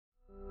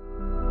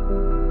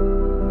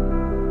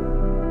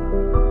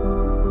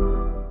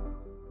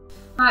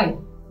Hi,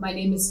 my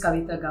name is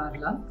Kavita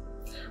Garla.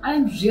 I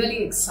am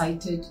really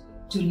excited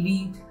to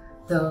lead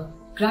the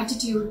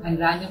Gratitude and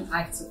Random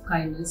Acts of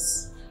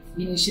Kindness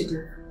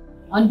initiative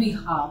on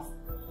behalf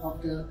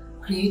of the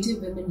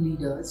Creative Women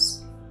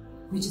Leaders,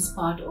 which is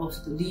part of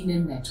the Lean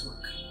In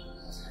Network.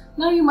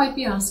 Now you might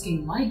be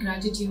asking, why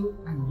gratitude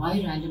and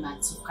why random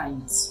acts of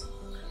kindness?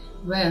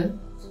 Well,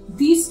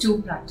 these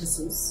two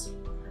practices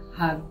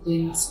have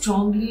been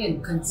strongly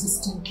and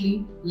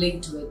consistently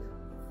linked with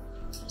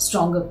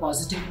stronger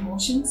positive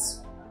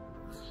emotions,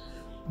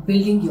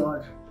 building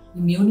your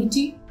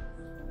immunity,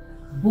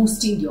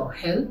 boosting your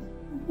health.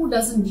 Who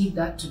doesn't need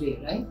that today,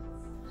 right?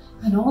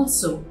 And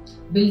also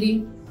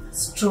building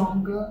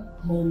stronger,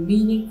 more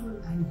meaningful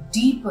and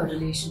deeper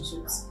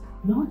relationships,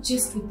 not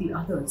just with the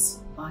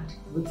others, but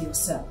with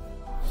yourself.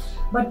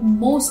 But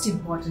most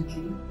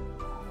importantly,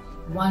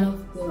 one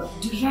of the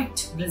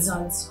direct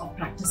results of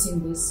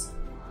practicing this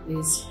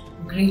is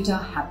greater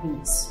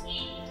happiness.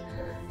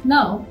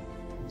 Now,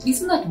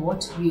 isn't that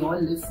what we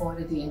all live for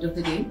at the end of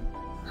the day?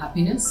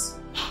 Happiness.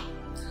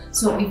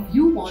 So if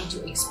you want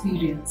to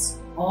experience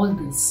all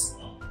this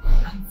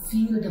and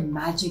feel the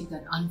magic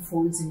that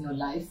unfolds in your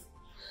life,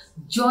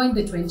 join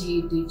the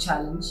 28-day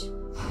challenge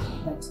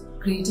that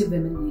Creative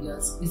Women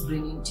Leaders is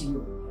bringing to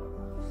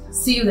you.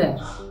 See you there.